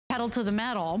pedal to the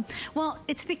metal. Well,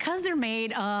 it's because they're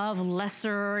made of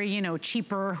lesser, you know,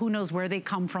 cheaper, who knows where they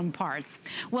come from parts.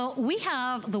 Well, we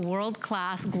have the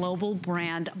world-class global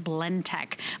brand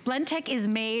Blendtec. Blendtec is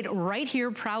made right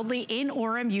here proudly in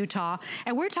Orem, Utah,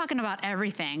 and we're talking about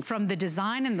everything from the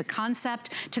design and the concept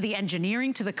to the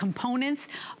engineering to the components,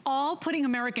 all putting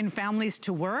American families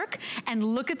to work. And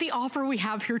look at the offer we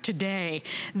have here today.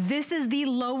 This is the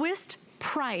lowest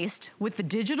priced with the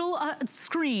digital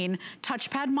screen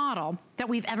touchpad model that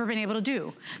we've ever been able to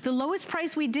do. The lowest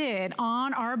price we did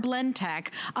on our Blendtec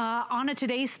on a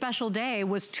today's special day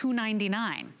was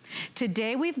 $299.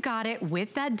 Today we've got it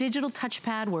with that digital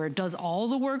touchpad where it does all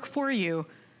the work for you,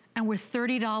 and we're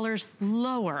 $30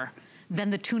 lower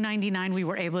than the $299 we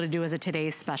were able to do as a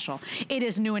today's special. It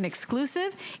is new and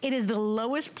exclusive. It is the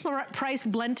lowest price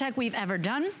Blendtec we've ever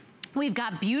done. We've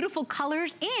got beautiful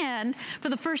colors, and for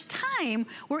the first time,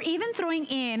 we're even throwing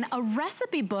in a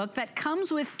recipe book that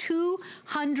comes with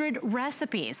 200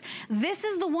 recipes. This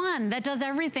is the one that does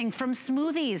everything from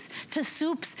smoothies to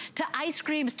soups to ice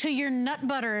creams to your nut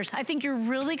butters. I think you're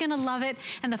really gonna love it,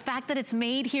 and the fact that it's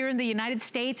made here in the United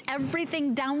States,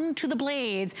 everything down to the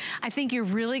blades, I think you're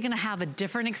really gonna have a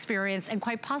different experience, and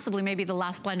quite possibly maybe the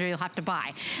last blender you'll have to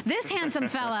buy. This handsome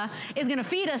fella is gonna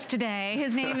feed us today.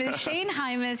 His name is Shane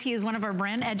Hymas. He is one of our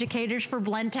brand educators for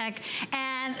Blendtec.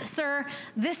 And sir,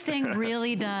 this thing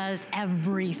really does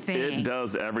everything. It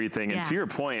does everything. And to your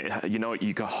point, you know,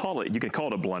 you can call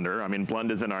it a blender. I mean,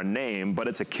 blend is in our name, but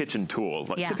it's a kitchen tool.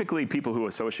 Typically people who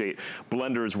associate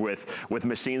blenders with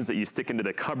machines that you stick into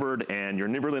the cupboard and you're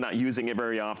really not using it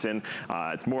very often.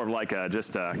 It's more of like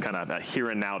just a kind of a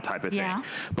here and now type of thing.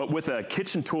 But with a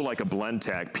kitchen tool like a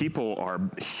Blendtec, people are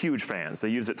huge fans. They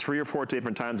use it 3 or 4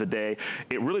 different times a day.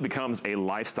 It really becomes a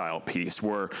lifestyle piece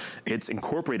where it's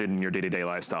incorporated in your day-to-day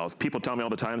lifestyles. People tell me all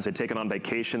the time they take it on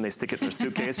vacation, they stick it in their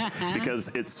suitcase because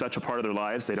it's such a part of their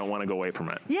lives, they don't want to go away from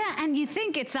it. Yeah, and you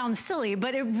think it sounds silly,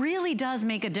 but it really does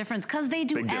make a difference because they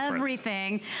do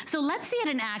everything. So let's see it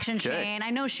in action, Shane. I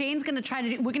know Shane's going to try to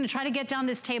do, we're going to try to get down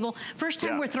this table. First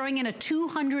time we're throwing in a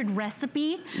 200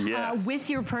 recipe with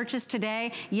your purchase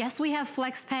today. Yes, we have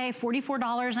FlexPay,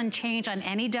 $44 and change on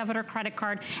any debit or credit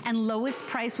card, and lowest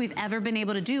price we've ever been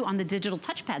able to do on the digital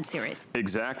touchpad series.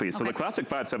 Exactly. So the Classic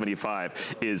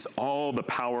 575 is all the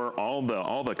power, all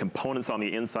the components on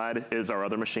the inside is our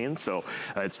other machine. So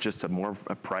it's just a more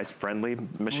price-friendly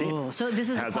machine. Ooh, so this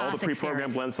is has all the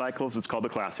pre-programmed blend cycles. It's called the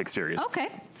Classic series. Okay.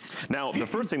 Now, the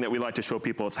first thing that we like to show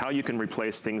people is how you can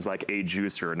replace things like a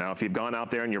juicer. Now, if you've gone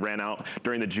out there and you ran out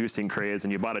during the juicing craze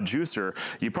and you bought a juicer,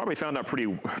 you probably found out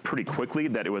pretty quickly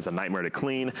that it was a nightmare to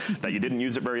clean, that you didn't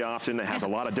use it very often. It has a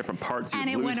lot of different parts.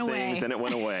 You lose things, and it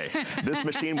went away. This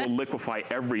machine will liquefy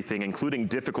everything, including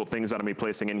difficult things that I'm gonna be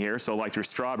placing in here. So like your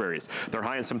strawberries, they're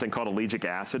high in something called allegic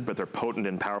acid, but they're potent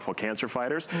and powerful cancer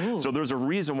fighters. So there's a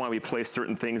reason why we place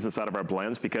certain things inside of our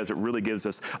blends, because it really gives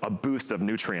us a boost of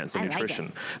nutrients and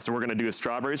nutrition. So we're gonna do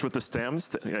strawberries with the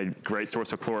stems, a great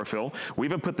source of chlorophyll. We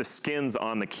even put the skins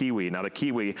on the kiwi. Now the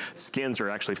kiwi skins are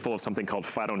actually full of something called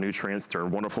phytonutrients. They're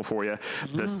wonderful for you.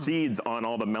 The seeds on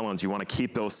all the melons, you wanna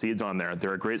keep those seeds on there.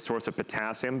 They're a great source of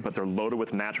potassium, but they're loaded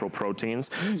with natural proteins.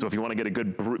 So if you wanna get a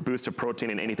good boost of protein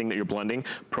in anything that you're blending,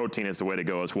 protein is the way to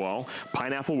go as well.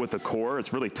 Pineapple with the core,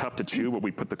 it's really tough to chew, but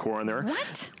we put the core in there.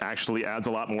 Actually adds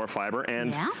a lot more fiber.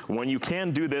 And when you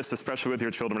can do this, especially with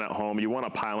your children at home, you wanna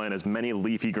pile in as many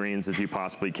leafy greens as you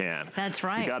possibly can. That's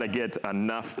right. You gotta get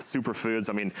enough superfoods.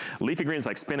 I mean, leafy greens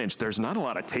like spinach, there's not a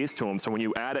lot of taste to them. So when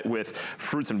you add it with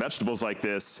fruits and vegetables like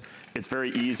this, it's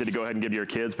very easy to go ahead and give your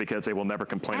kids because they will never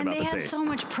complain about the taste. And they have so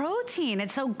much protein.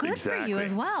 It's so good for you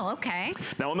as well. Okay.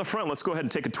 Now on the front, let's go ahead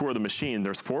and take a tour of the machine.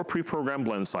 There's 4 pre-programmed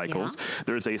blend cycles.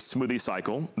 There's a smoothie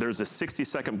cycle. There's a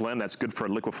 60-second blend that's good for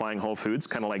liquefying whole foods,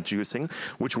 kind of like juicing,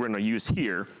 which we're gonna use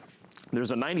here.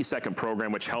 There's a 90-second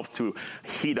program which helps to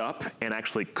heat up and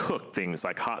actually cook things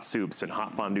like hot soups and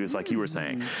hot fondues like you were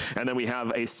saying. And then we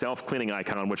have a self-cleaning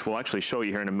icon, which we'll actually show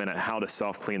you here in a minute how to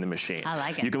self-clean the machine. I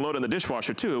like it. You can load it in the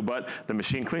dishwasher too, but the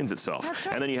machine cleans itself. That's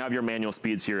right. And then you have your manual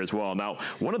speeds here as well. Now,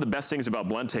 one of the best things about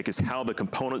Blendtec is how the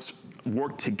components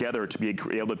work together to be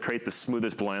able to create the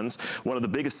smoothest blends. One of the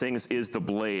biggest things is the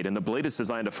blade, and the blade is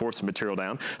designed to force the material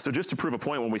down. So just to prove a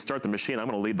point, when we start the machine, I'm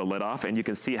gonna leave the lid off, and you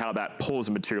can see how that pulls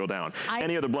the material down.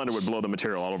 Any other blender would blow the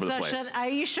material all over the place. Are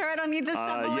you sure I don't need to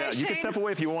step away, Yeah, you can step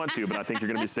away if you want to, but I think you're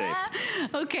gonna be safe.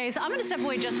 Okay, so I'm gonna step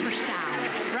away just for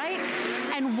sound, right?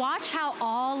 And watch how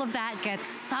all of that gets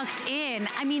sucked in.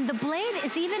 I mean, the blade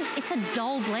is it's a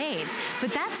dull blade, but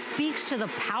that speaks to the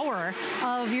power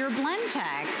of your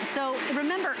Blendtec. So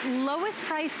remember, lowest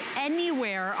price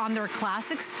anywhere on their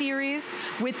Classic series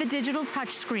with the digital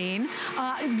touchscreen.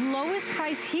 Lowest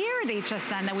price here at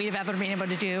HSN that we've ever been able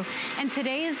to do. And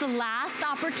today is the last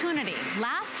opportunity,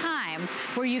 last time,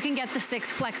 where you can get the 6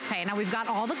 Flex Pay. Now we've got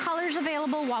all the colors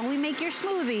available while we make your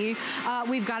smoothie.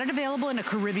 We've got it available in a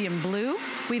Caribbean blue.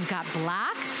 We've got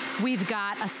black. We've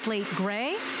got a slate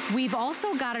gray. We've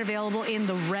also got it available in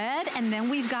the red, and then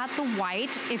we've got the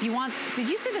white. If you want, did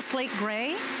you say the slate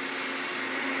gray?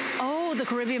 Oh, the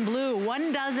Caribbean blue,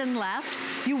 1 dozen left.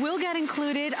 You will get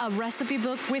included a recipe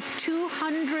book with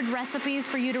 200 recipes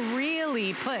for you to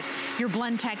really put your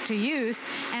Blendtec to use.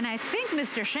 And I think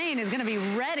Mr. Shane is gonna be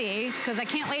ready, because I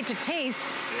can't wait to taste,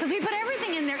 because we put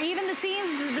everything in there, even the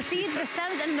seeds, the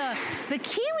stems, and the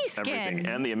kiwi skin. Everything,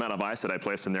 and the amount of ice that I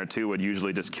placed in there too would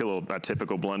usually just kill a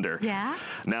typical blender. Yeah.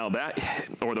 Now that,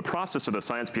 or the process or the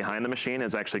science behind the machine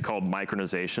is actually called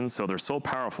micronization. So they're so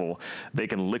powerful, they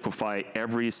can liquefy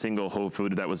every single whole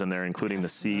food that was in there, including the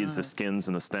seeds, the skins,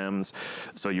 and the stems.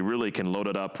 So you really can load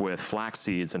it up with flax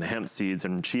seeds and hemp seeds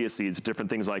and chia seeds, different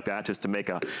things like that, just to make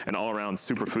an all-around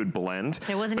superfood blend.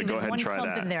 There wasn't even one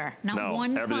clump in there. Not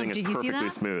one clump. Everything is perfectly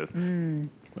smooth. I'm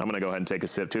gonna go ahead and take a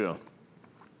sip too.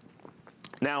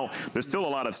 Now, there's still a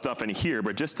lot of stuff in here,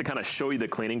 but just to kind of show you the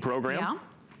cleaning program,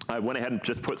 I went ahead and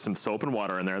just put some soap and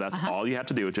water in there. That's all you have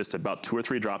to do, just about 2 or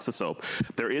 3 drops of soap.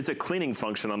 There is a cleaning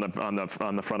function on the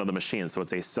front of the machine, so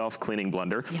it's a self-cleaning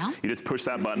blender. You just push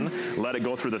that button, let it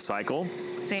go through the cycle,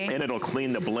 and it'll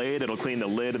clean the blade, it'll clean the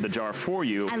lid of the jar for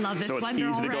you. I love this blender so it's easy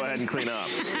already. to go ahead and clean up.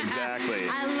 Exactly.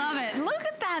 I love it. Look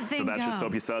at that thing So that's your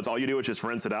soapy suds. All you do is just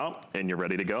rinse it out, and you're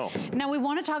ready to go. Now, we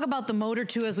want to talk about the motor,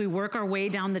 too, as we work our way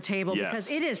down the table,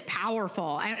 because it is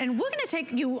powerful. And we're going to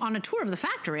take you on a tour of the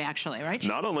factory, actually, right?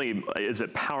 Not only is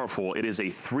it powerful, it is a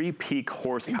 3-peak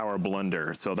horsepower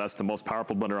blender. So that's the most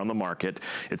powerful blender on the market.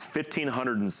 It's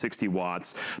 1,560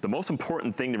 watts. The most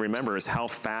important thing to remember is how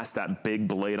fast that big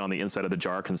blade on the inside of the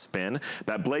jar can spin.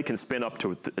 That blade can spin up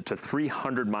to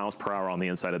 300 miles per hour on the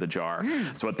inside of the jar.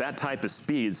 So at that type of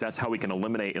speeds, that's how we can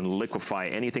eliminate and liquefy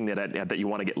anything that you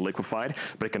want to get liquefied,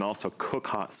 but it can also cook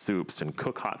hot soups and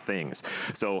cook hot things.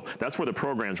 So that's where the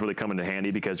programs really come into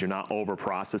handy, because you're not over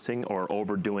processing or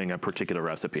overdoing a particular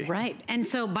recipe. Right. And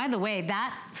so, by the way,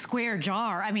 that square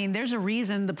jar, I mean, there's a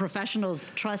reason the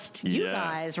professionals trust you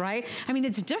guys, right? I mean,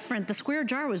 it's different. The square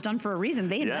jar was done for a reason.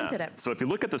 They invented it. So if you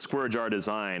look at the square jar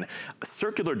design,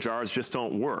 circular jars just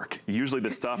don't work. Usually the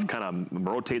stuff kind of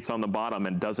rotates on the bottom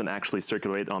and doesn't actually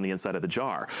circulate on the inside of the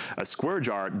jar. A square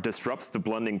jar disrupts the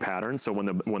blending pattern, so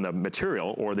when the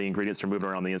material or the ingredients are moving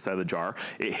around the inside of the jar,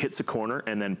 it hits a corner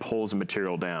and then pulls the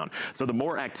material down. So the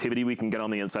more activity we can get on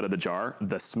the inside of the jar,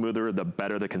 the smoother, the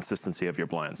better the consistency of your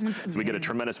blends. So we get a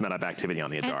tremendous amount of activity on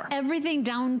the jar. Everything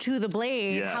down to the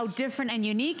blade, how different and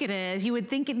unique it is. You would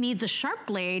think it needs a sharp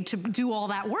blade to do all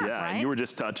that work, right? And you were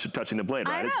just touching the blade,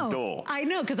 right? I know. It's dull. I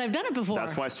know, because I've done it before.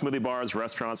 That's why smoothie bars,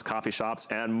 restaurants, coffee shops,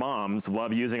 and moms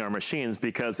love using our machines,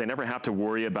 because they never have to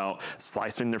worry about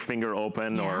slicing their finger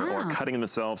open or cutting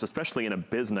themselves, especially in a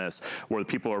business where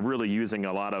people are really using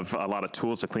a lot of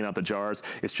tools to clean out the jars.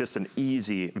 It's just an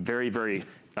easy, a very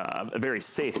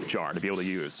safe jar to be able to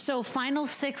use. So final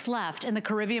 6 left in the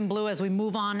Caribbean blue as we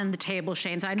move on in the table,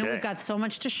 Shane. So I know we've got so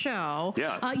much to show.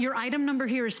 Your item number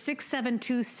here is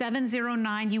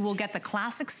 672709. You will get the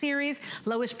Classic Series,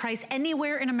 lowest price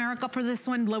anywhere in America for this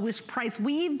one, lowest price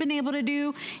we've been able to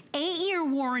do. 8-year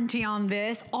warranty on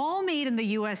this, all made in the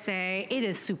USA. It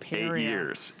is superior. 8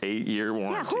 years, 8-year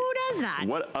warranty. Yeah, who does that?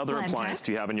 What other appliance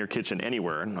do you have in your kitchen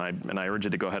anywhere? And I urge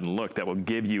you to go ahead and look, that will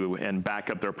give you and back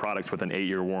up their products with an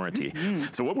 8-year warranty.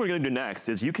 So what we're going to do next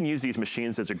is you can use these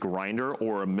machines as a grinder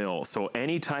or a mill. So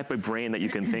any type of grain that you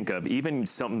can think of, even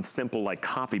something simple like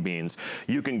coffee beans,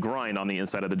 you can grind on the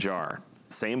inside of the jar.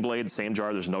 Same blade, same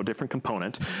jar, there's no different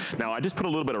component. Now, I just put a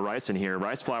little bit of rice in here.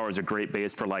 Rice flour is a great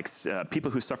base for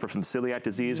people who suffer from celiac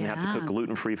disease and have to cook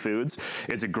gluten-free foods.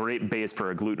 It's a great base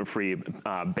for a gluten-free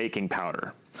baking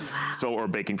powder. Or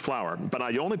baking flour. But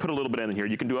I only put a little bit in here.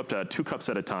 You can do up to 2 cups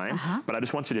at a time, but I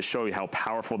just want you to show you how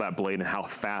powerful that blade and how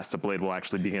fast the blade will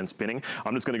actually begin spinning.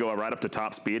 I'm just gonna go right up to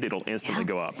top speed. It'll instantly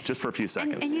go up, just for a few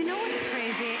seconds. And you know what's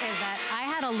crazy is that I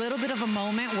had had a little bit of a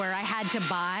moment where I had to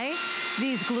buy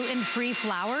these gluten-free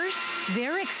flours.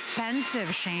 They're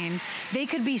expensive, Shane. They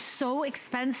could be so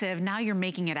expensive. Now you're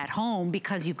making it at home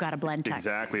because you've got a Blendtec.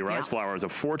 Exactly. Rice flour is a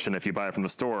fortune if you buy it from the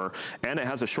store, and it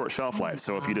has a short shelf life.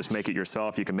 So if you just make it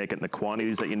yourself, you can make it in the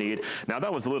quantities that you need. Now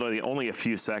that was literally only a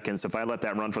few seconds. If I let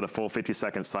that run for the full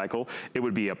 50-second cycle, it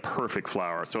would be a perfect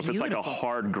flour. So if it's like a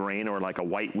hard grain or like a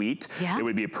white wheat, it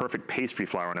would be a perfect pastry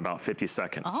flour in about 50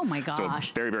 seconds. Oh my gosh. So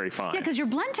very, very fine. Yeah, because your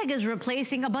Blendtec is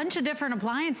replacing a bunch of different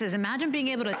appliances. Imagine being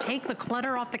able to take the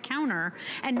clutter off the counter,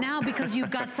 and now because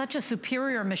you've got such a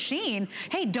superior machine,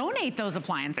 hey, donate those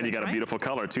appliances. And you got a beautiful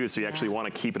color too, so you actually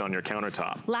want to keep it on your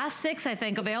countertop. Last 6, I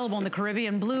think, available in the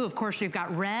Caribbean blue. Of course, we've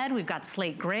got red, we've got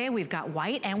slate gray, we've got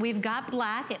white, and we've got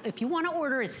black. If you want to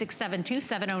order, it's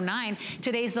 672-709.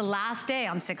 Today's the last day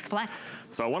on 6 Flex.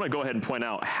 So I want to go ahead and point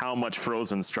out how much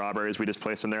frozen strawberries we just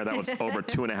placed in there. That was over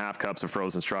 2.5 cups of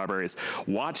frozen strawberries.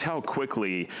 Watch how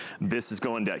quickly this is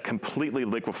going to completely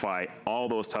liquefy all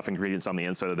those tough ingredients on the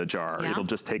inside of the jar. Yeah. It'll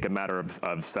just take a matter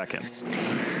of seconds.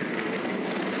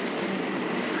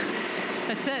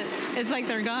 That's it. It's like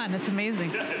they're gone. It's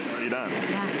amazing. Yeah, it's already done.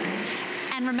 Yeah.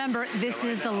 And remember, this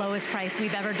is the lowest price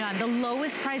we've ever done. The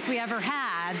lowest price we ever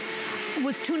had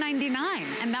was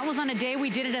 $2.99, and that was on a day we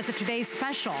did it as a today's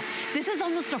special. This is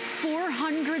almost a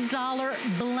 $400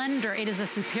 blender. It is a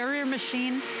superior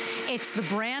machine. It's the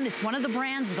brand, it's one of the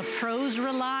brands the pros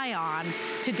rely on.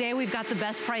 Today we've got the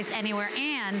best price anywhere,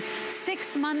 and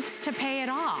 6 months to pay it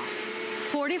off.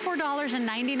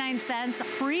 $44.99,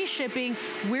 free shipping.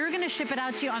 We're gonna ship it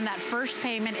out to you on that first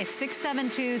payment. It's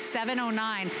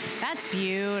 672-709. That's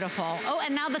beautiful. Oh,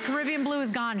 and now the Caribbean blue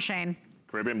is gone, Shane.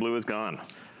 Caribbean blue is gone.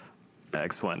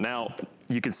 Excellent. Now,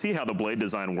 you can see how the blade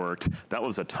design worked. That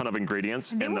was a ton of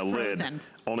ingredients, and the lid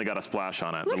only got a splash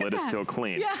on it. The lid is still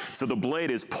clean. Yeah. So the blade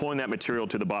is pulling that material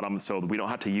to the bottom, so we don't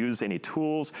have to use any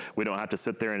tools. We don't have to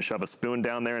sit there and shove a spoon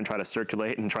down there and try to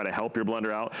circulate and try to help your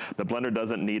blender out. The blender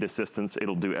doesn't need assistance.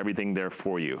 It'll do everything there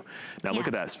for you. Now look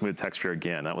at that smooth texture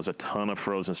again. That was a ton of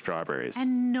frozen strawberries.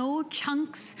 And no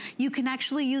chunks. You can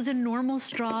actually use a normal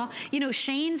straw. You know,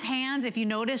 Shane's hands, if you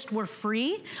noticed, were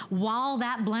free while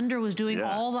that blender was doing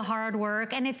all the hard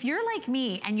work. And if you're like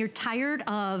me and you're tired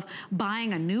of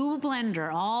buying a new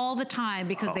blender all the time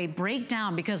because they break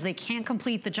down, because they can't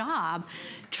complete the job,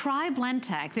 try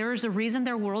Blendtec. There's a reason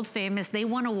they're world famous. They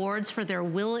won awards for their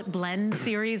Will It Blend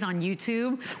series on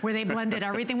YouTube, where they blended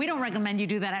everything. We don't recommend you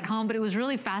do that at home, but it was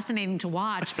really fascinating to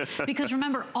watch, because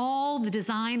remember, all the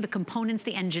design, the components,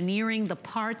 the engineering, the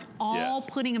parts, all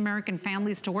putting American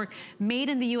families to work, made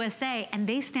in the USA, and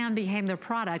they stand behind their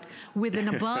product with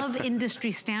an above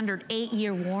industry standard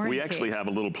 8-year warranty. We actually have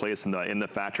a little place in the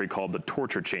factory called the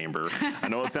torture chamber. I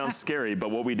know it sounds scary,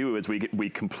 but what we do is we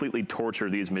completely torture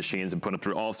these machines and put them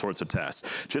through all sorts of tests,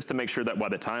 just to make sure that by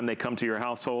the time they come to your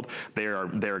household, they're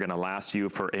going to last you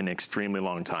for an extremely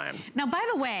long time. Now, by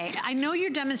the way, I know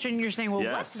you're demonstrating, you're saying, well,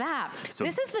 what's that? So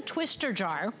this is the twister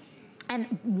jar.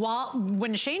 And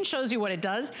when Shane shows you what it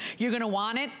does, you're gonna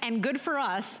want it, and good for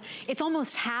us, it's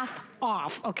almost half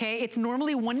off, okay? It's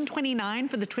normally $129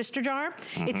 for the twister jar.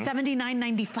 It's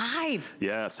 $79.95.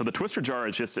 Yeah, so the twister jar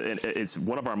is just, it's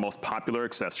one of our most popular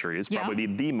accessories, probably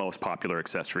the most popular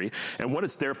accessory. And what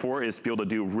it's there for is to be able to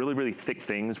do really, really thick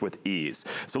things with ease.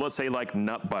 So let's say like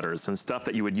nut butters and stuff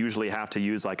that you would usually have to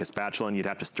use like a spatula and you'd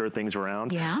have to stir things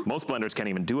around. Yeah. Most blenders can't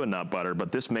even do a nut butter,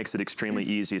 but this makes it extremely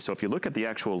easy. So if you look at the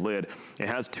actual lid, it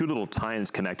has 2 little tines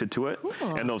connected to it.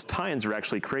 Ooh. And those tines are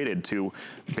actually created to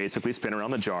basically spin around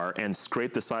the jar and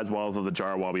scrape the sides walls of the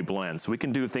jar while we blend. So we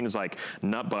can do things like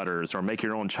nut butters or make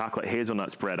your own chocolate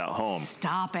hazelnut spread at home.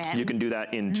 Stop it. You can do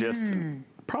that in just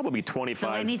probably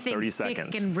 25, 30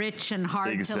 seconds. Thick and rich and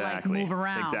hard to like move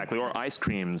around. Exactly, or ice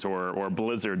creams or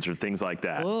blizzards or things like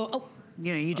that. Oh.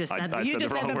 You know, you just said the B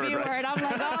word. I'm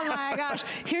like, oh my gosh.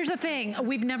 Here's the thing.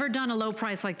 We've never done a low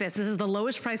price like this. This is the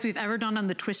lowest price we've ever done on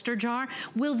the twister jar.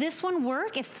 Will this one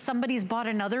work if somebody's bought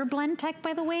another Blendtec,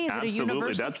 by the way? Is it a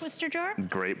universal twister jar?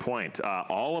 Great point.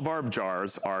 All of our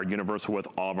jars are universal with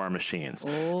all of our machines.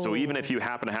 Oh. So even if you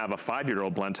happen to have a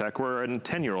 5-year-old Blendtec or a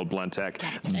 10-year-old Blendtec,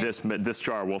 this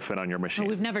jar will fit on your machine.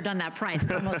 Well, we've never done that price.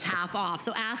 It's almost half off.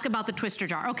 So ask about the twister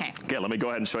jar. Okay, let me go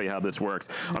ahead and show you how this works.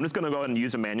 I'm just going to go ahead and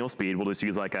use a manual speed. We'll just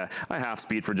use like a half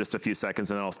speed for just a few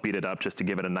seconds, and then I'll speed it up just to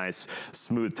give it a nice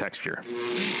smooth texture.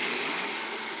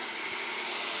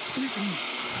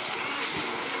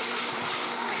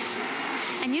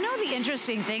 And you know, the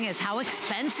interesting thing is how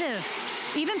expensive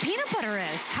even peanut butter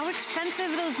is, how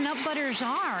expensive those nut butters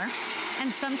are.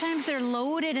 And sometimes they're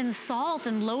loaded in salt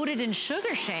and loaded in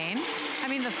sugar, Shane. I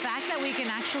mean, the fact that we can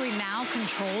actually now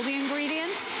control the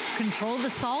ingredients, control the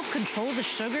salt, control the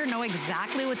sugar, know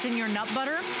exactly what's in your nut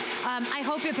butter. I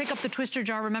hope you pick up the twister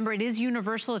jar. Remember, it is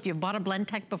universal. If you've bought a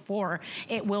Blendtec before,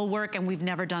 it will work, and we've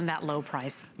never done that low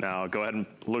price. Now, go ahead and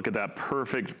look at that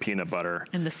perfect peanut butter.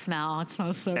 And the smell, it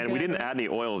smells so good. And we didn't add any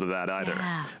oil to that either.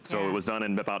 Yeah, so it was done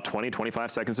in about 20-25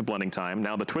 seconds of blending time.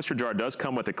 Now, the twister jar does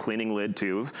come with a cleaning lid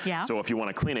too. Yeah. So if you want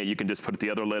to clean it, you can just put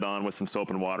the other lid on with some soap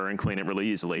and water and clean it really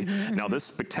easily. Now, this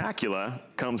Spectacular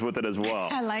comes with it as well.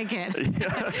 I like it.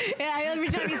 Every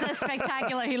time he says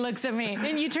Spectacular, he looks at me.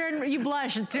 And you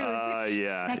blush too.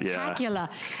 Spectacular.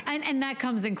 And that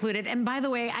comes included. And by the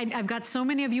way, I've got so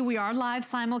many of you. We are live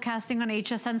simulcasting on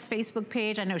HSN's Facebook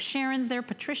page. I know Sharon's there,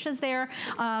 Patricia's there,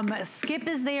 Skip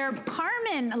is there,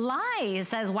 Carmen Lai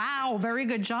says, wow, very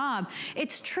good job.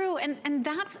 It's true, and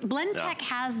that's, Blendtec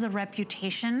has the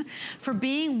reputation for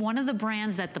being one of the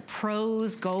brands that the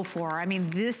pros go for. I mean,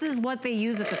 this is what they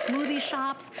use at the smoothie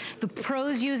shops. The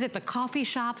pros use it at the coffee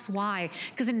shops. Why?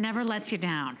 Because it never lets you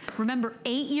down. Remember,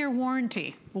 8-year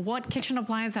warranty. Well, what kitchen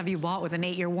appliance have you bought with an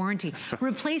 8-year warranty?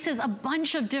 Replaces a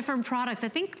bunch of different products. I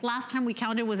think last time we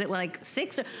counted, was it like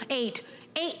 6 or 8?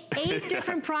 Eight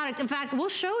different products. In fact, we'll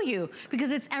show you,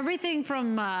 because it's everything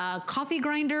from a coffee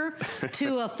grinder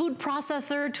to a food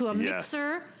processor to a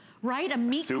mixer. Right, a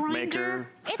meat Soup grinder.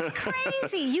 Maker. It's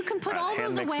crazy. You can put all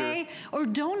those away or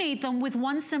donate them with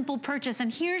one simple purchase.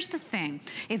 And here's the thing.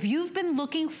 If you've been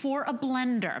looking for a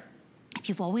blender, if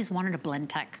you've always wanted a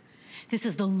Blendtec, this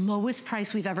is the lowest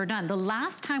price we've ever done. The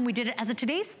last time we did it as a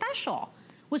today's special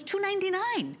was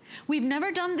 $2.99. We've never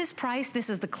done this price. This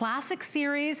is the classic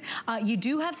series. You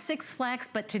do have 6 Flex,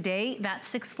 but today that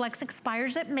 6 Flex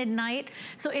expires at midnight.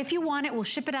 So if you want it, we'll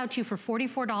ship it out to you for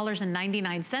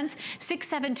 $44.99,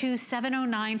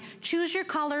 672-709. Choose your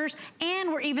colors,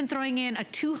 and we're even throwing in a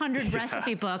 200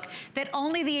 recipe book that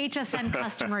only the HSN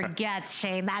customer gets,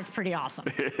 Shane. That's pretty awesome.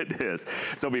 It is.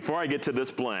 So before I get to this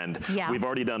blend, we've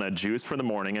already done a juice for the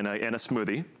morning and a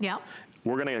smoothie. Yep.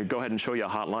 We're gonna go ahead and show you a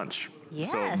hot lunch.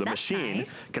 Yes, so the machine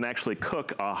can actually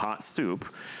cook a hot soup.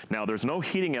 Now, there's no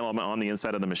heating element on the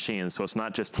inside of the machine, so it's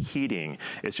not just heating,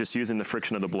 it's just using the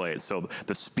friction of the blade. So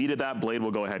the speed of that blade will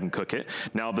go ahead and cook it.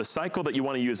 Now, the cycle that you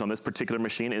wanna use on this particular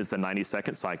machine is the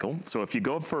 90-second cycle. So if you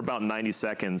go for about 90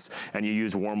 seconds and you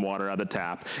use warm water out of the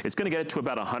tap, it's gonna get it to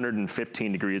about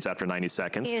 115 degrees after 90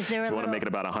 seconds. If you wanna make it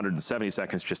about 170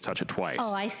 seconds, just touch it twice.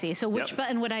 Oh, I see. So which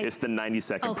button would I? It's the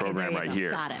 90-second program right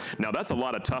here. Got it. Now, that's a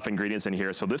lot of tough ingredients in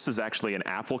here. So this is actually an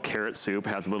apple carrot soup,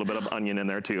 has a little bit of onion in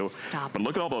there too. But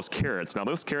look at all those carrots. Now,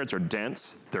 those carrots are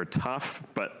dense, they're tough,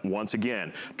 but once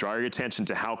again, draw your attention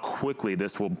to how quickly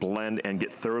this will blend and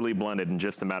get thoroughly blended in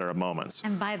just a matter of moments.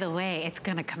 And by the way, it's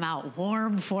gonna come out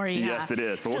warm for you. Yes, it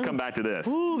is. So we'll come back to this.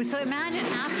 Ooh, so imagine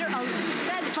after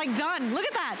that's like done. Look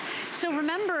at that. So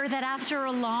remember that after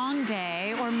a long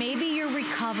day, or maybe you're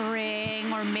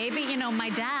recovering, or maybe, you know, my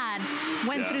dad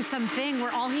went through something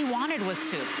where all he wanted was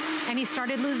soup. And he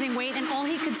started losing weight, and all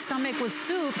he could stomach was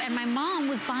soup. And my mom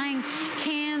was buying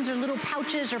cans or little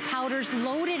pouches or powders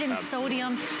loaded in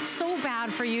sodium. So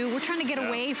bad for you. We're trying to get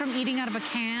away from eating out of a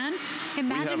can.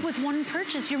 Imagine with one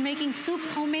purchase, you're making soups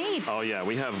homemade. Oh yeah,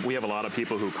 we have a lot of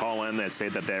people who call in that say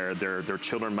that their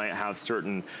children might have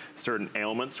certain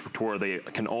ailments to where they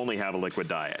can only have a liquid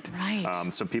diet. Right.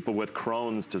 So people with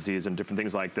Crohn's disease and different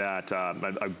things like that.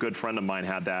 A good friend of mine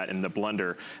had that, and the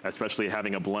blender, especially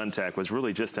having a Blendtec, was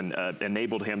really just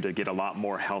enabled him to get a lot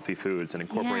more healthy foods and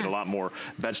incorporate a lot more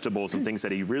vegetables and things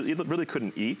that he really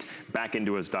couldn't eat back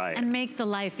into his diet. And make the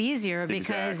life easier,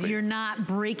 because you're not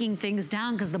breaking things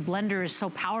down, because the blender is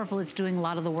so powerful, it's doing a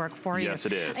lot of the work for you. Yes,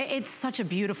 it is. It's such a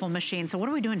beautiful machine. So what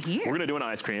are we doing here? We're gonna do an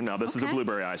ice cream. Now, this is a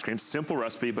blueberry ice cream. Simple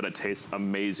recipe, but it tastes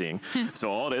amazing.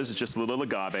 So all it is just a little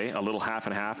agave, a little half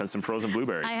and half, and some frozen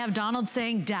blueberries. I have Donald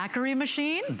saying dacquery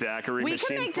machine. Daiquiri we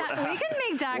machine. We can make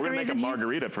daiquiris. We're gonna make a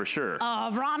margarita for sure.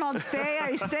 Oh, Ronald, stay.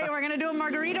 We're gonna do a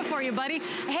margarita for you, buddy.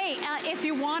 Hey, if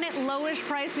you want it, lowest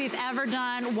price we've ever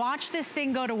done, watch this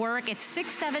thing go to work. It's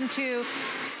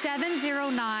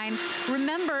 672-709.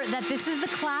 Remember that this is the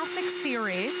classic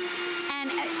series.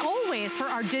 And always for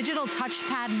our digital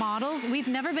touchpad models, we've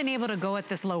never been able to go at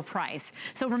this low price.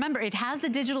 So remember, it has the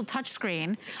digital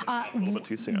touchscreen. A little bit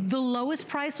too soon. The lowest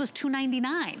price was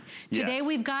 $299. Today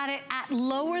we've got it at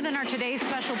lower than our today's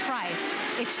special price.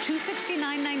 It's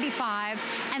 $269.95.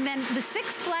 And then the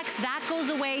 6 Flex, that goes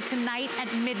away tonight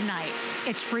at midnight.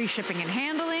 It's free shipping and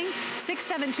handling.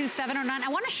 672-709. I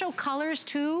want to show colors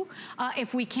too,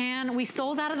 if we can. We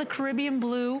sold out of the Caribbean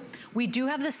blue. We do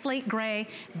have the slate gray.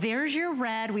 There's your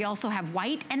red. We also have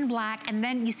white and black. And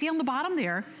then you see on the bottom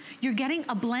there, You're getting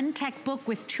a Blendtec book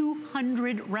with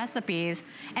 200 recipes,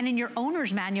 and in your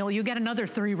owner's manual, you get another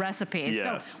 3 recipes.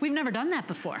 Yes. So we've never done that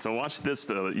before. So watch this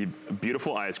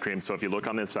beautiful ice cream. So if you look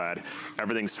on this side,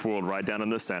 everything's swirled right down in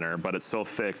the center, but it's so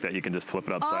thick that you can just flip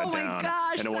it upside down,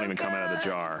 and it won't even come out of the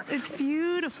jar. It's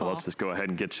beautiful. So let's just go ahead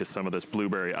and get you some of this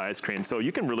blueberry ice cream. So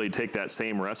you can really take that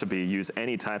same recipe, use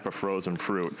any type of frozen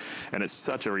fruit, and it's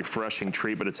such a refreshing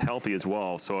treat, but it's healthy as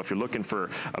well. So if you're looking for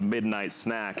a midnight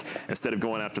snack, instead of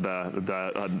going after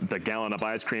the gallon of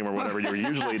ice cream or whatever you're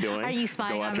usually doing, are you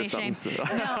spying on me, Shane?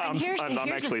 No, I'm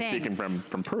actually speaking from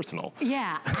personal.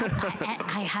 Yeah,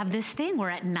 I have this thing where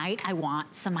at night I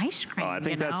want some ice cream. I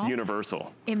think that's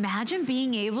universal. Imagine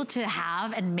being able to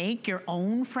have and make your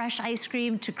own fresh ice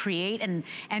cream, to create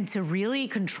and to really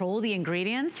control the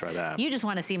ingredients. Try that. You just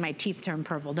want to see my teeth turn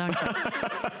purple, don't you?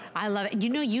 I love it. You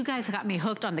know, you guys got me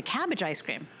hooked on the cabbage ice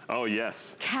cream. Oh,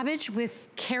 yes. Cabbage with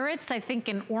carrots, I think,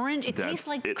 and orange. It tastes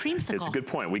like creamsicle. It's a good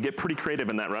point. We get pretty creative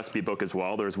in that recipe book as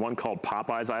well. There's one called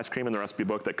Popeye's ice cream in the recipe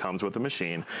book that comes with the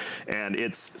machine, and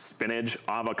it's spinach,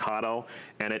 avocado,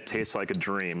 and it tastes like a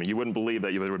dream. You wouldn't believe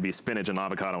that there would be spinach and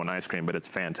avocado in ice cream, but it's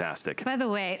fantastic. By the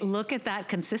way, look at that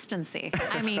consistency.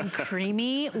 I mean,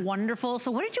 creamy, wonderful.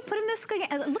 So what did you put in this?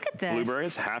 Look at this.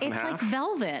 Blueberries, half and half. It's like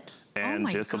velvet. And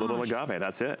just a little agave,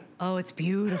 that's it. Oh, it's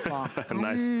beautiful.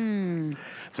 Nice.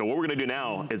 So what we're gonna do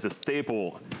now is a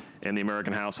staple in the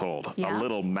American household, a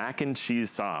little mac and cheese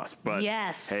sauce. But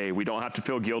hey, we don't have to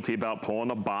feel guilty about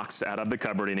pulling a box out of the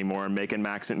cupboard anymore and making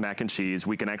mac and cheese.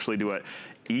 We can actually do it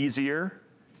easier,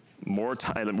 more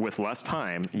time, with less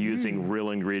time, using real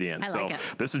ingredients. I like so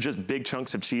it. this is just big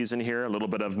chunks of cheese in here, a little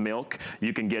bit of milk.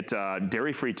 You can get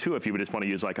dairy-free too if you just want to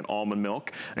use like an almond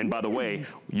milk. And by the way,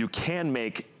 you can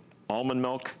make almond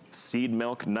milk, seed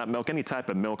milk, nut milk, any type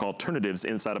of milk alternatives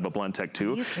inside of a Blendtec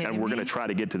too. And we're gonna try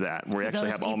to get to that. We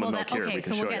actually have almond milk here. Okay, we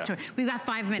can so we'll show get to it. We've got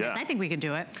 5 minutes. I think we can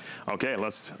do it. Okay,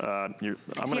 let's, I'm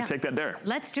gonna take that dare.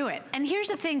 Let's do it. And here's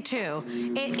the thing too.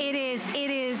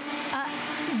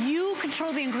 You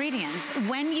control the ingredients.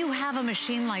 When you have a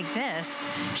machine like this,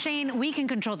 Shane, we can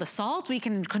control the salt, we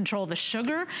can control the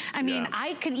sugar. I mean,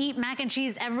 I can eat mac and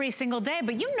cheese every single day,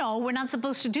 but you know we're not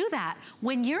supposed to do that.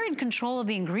 When you're in control of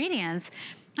the ingredients,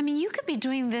 I mean, you could be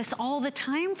doing this all the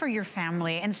time for your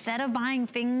family instead of buying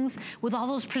things with all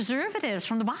those preservatives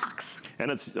from the box.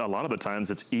 And it's a lot of the times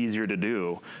it's easier to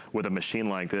do with a machine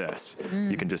like this.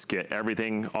 You can just get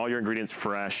everything, all your ingredients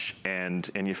fresh, and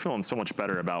you're feeling so much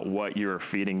better about what you're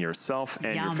feeding yourself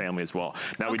and your family as well.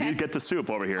 Now we do get the soup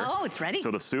over here. Oh, it's ready.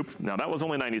 So the soup, now that was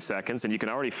only 90 seconds, and you can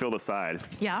already feel the side.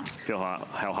 Yeah. Feel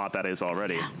how hot that is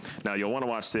already. Now you'll want to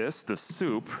watch this. The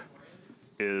soup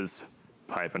is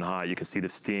piping hot. You can see the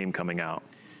steam coming out.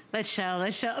 Let's show,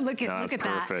 look at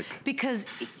that. Because,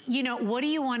 you know, what do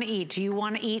you want to eat? Do you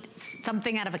want to eat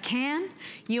something out of a can?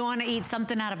 You want to eat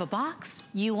something out of a box?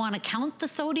 You want to count the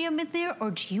sodium in there?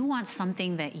 Or do you want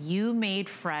something that you made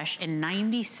fresh in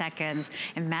 90 seconds?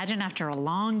 Imagine after a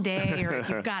long day, or if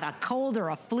you've got a cold or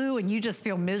a flu and you just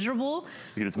feel miserable.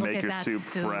 You can just make your soup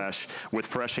fresh with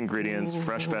fresh ingredients,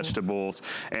 fresh vegetables,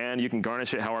 and you can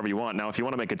garnish it however you want. Now, if you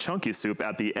want to make a chunky soup,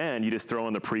 at the end, you just throw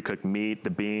in the pre-cooked meat, the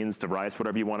beans, the rice,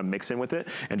 whatever you want to mix in with it,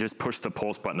 and just push the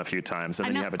pulse button a few times, and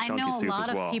then you have a chunky soup as well. I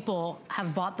know a lot of people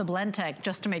have bought the Blendtec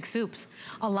just to make soups.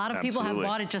 A lot of people have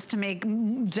bought it just to make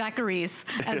daiquiris,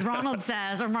 as Ronald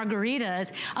says, or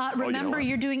margaritas. Remember,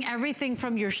 you're doing everything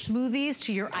from your smoothies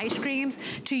to your ice creams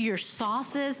to your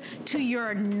sauces to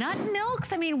your nut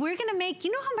milks. I mean, we're gonna make, you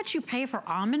know how much you pay for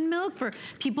almond milk for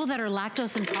people that are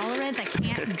lactose intolerant, that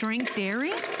can't drink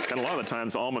dairy? And a lot of the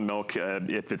times, almond milk,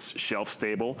 if it's shelf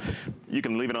stable, you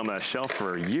can leave it on that shelf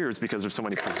for years because there's so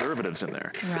many preservatives in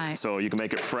there. Right. So you can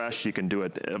make it fresh. You can do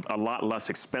it a lot less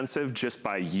expensive just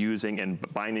by using and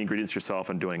buying the ingredients yourself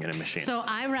and doing it in a machine. So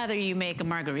I'd rather you make a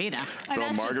margarita. So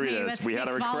margaritas, we had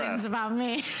a request. About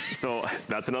me. So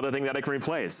that's another thing that I can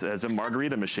replace as a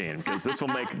margarita machine, because this will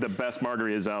make the best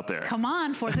margaritas out there. Come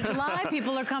on, 4th of July,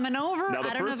 people are coming over. I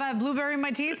don't know if I have blueberry in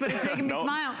my teeth, but it's making me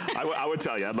smile. I would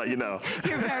tell you, I'd let you know.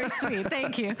 You're very sweet,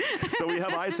 thank you. So we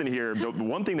have ice in here. The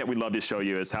one thing that we'd love to show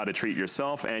you is how to treat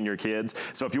yourself and your kids.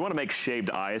 So if you want to make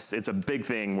shaved ice, it's a big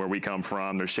thing where we come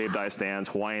from. There's shaved ice stands,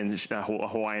 Hawaiian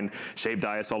shaved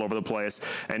ice all over the place,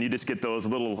 and you just get those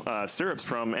little syrups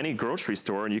from any grocery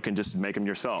store, and you can just make them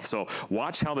yourself. So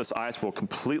watch how this ice will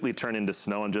completely turn into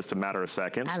snow in just a matter of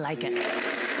seconds. I like it.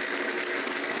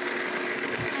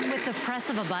 And with the press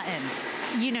of a button,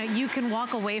 you know, you can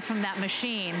walk away from that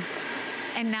machine,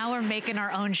 and now we're making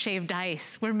our own shaved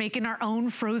ice. We're making our own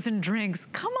frozen drinks.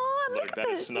 Come on, look at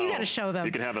this. You gotta show them.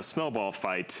 You can have a snowball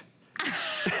fight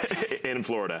in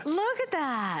Florida. Look at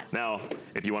that. Now,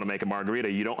 if you want to make a margarita,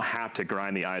 you don't have to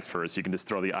grind the ice first. You can just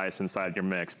throw the ice inside your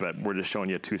mix, but we're just showing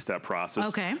you a two-step process.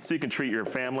 Okay. So you can treat your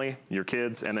family, your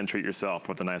kids, and then treat yourself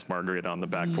with a nice margarita on the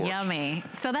back porch. Yummy.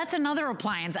 So that's another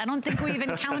appliance. I don't think we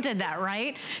even counted that,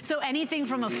 right? So anything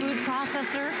from a food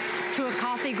processor to a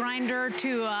coffee grinder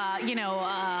to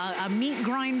a meat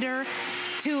grinder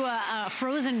to a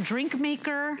frozen drink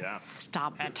maker. Yeah.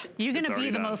 Stop it. You're gonna be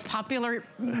the most popular,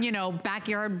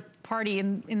 backyard party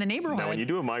in the neighborhood. Now, when you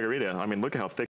do a margarita, I mean, look at how thick